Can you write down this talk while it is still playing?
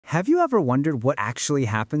Have you ever wondered what actually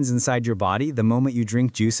happens inside your body the moment you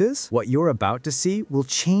drink juices? What you're about to see will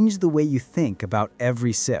change the way you think about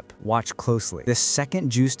every sip. Watch closely. The second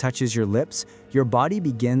juice touches your lips, your body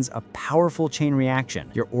begins a powerful chain reaction.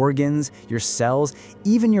 Your organs, your cells,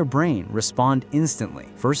 even your brain respond instantly.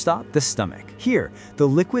 First stop, the stomach. Here, the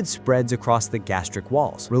liquid spreads across the gastric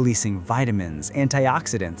walls, releasing vitamins,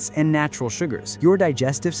 antioxidants, and natural sugars. Your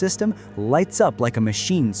digestive system lights up like a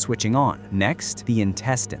machine switching on. Next, the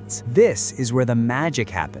intestines. This is where the magic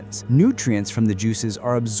happens. Nutrients from the juices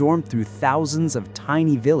are absorbed through thousands of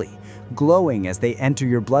tiny villi, glowing as they enter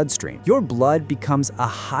your bloodstream. Your blood becomes a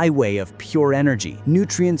highway of pure energy.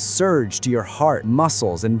 Nutrients surge to your heart,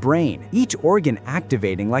 muscles, and brain, each organ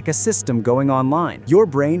activating like a system going online. Your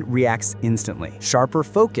brain reacts instantly. Sharper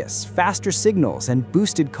focus, faster signals, and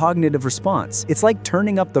boosted cognitive response. It's like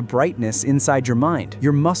turning up the brightness inside your mind.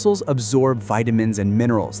 Your muscles absorb vitamins and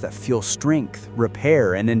minerals that fuel strength,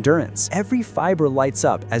 repair, and endurance. Every fiber lights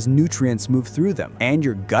up as nutrients move through them. And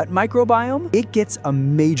your gut microbiome? It gets a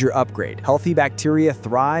major upgrade. Healthy bacteria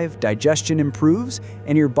thrive, digestion improves,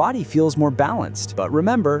 and your body feels more balanced. But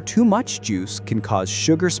remember, too much juice can cause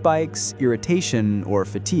sugar spikes, irritation, or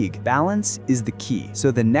fatigue. Balance is the key. So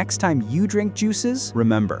the next time you drink juices,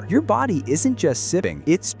 remember, your body isn't just sipping,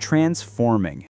 it's transforming.